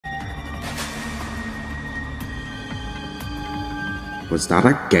Was that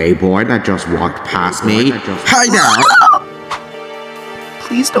a gay boy that just walked past me? Hi there!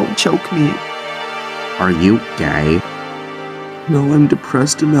 Please don't choke me. Are you gay? No, I'm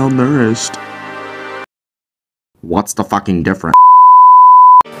depressed and malnourished. What's the fucking difference?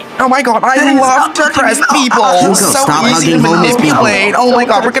 Oh my god, I love depressed people! Junko, So stop easy to hugging homeless manipulate! Oh my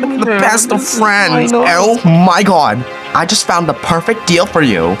god, we're gonna be the best of friends! Oh my god, I just found the perfect deal for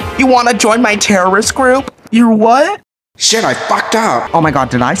you. You wanna join my terrorist group? You're what? Shit, I fucked up! Oh my god,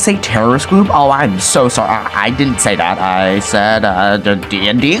 did I say terrorist group? Oh, I'm so sorry. I didn't say that. I said the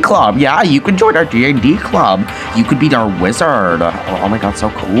D&D club. Yeah, you can join our D&D club. You could be our wizard. Oh my god,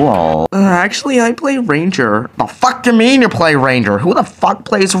 so cool. Actually, I play Ranger. The fuck do you mean you play Ranger? Who the fuck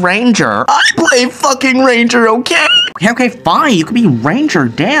plays Ranger? I play fucking Ranger, okay? Okay, fine. You could be Ranger,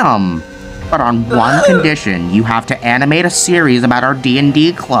 damn. But on one condition, you have to animate a series about our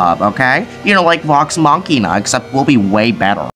D&D club, okay? You know, like Vox Machina, except we'll be way better.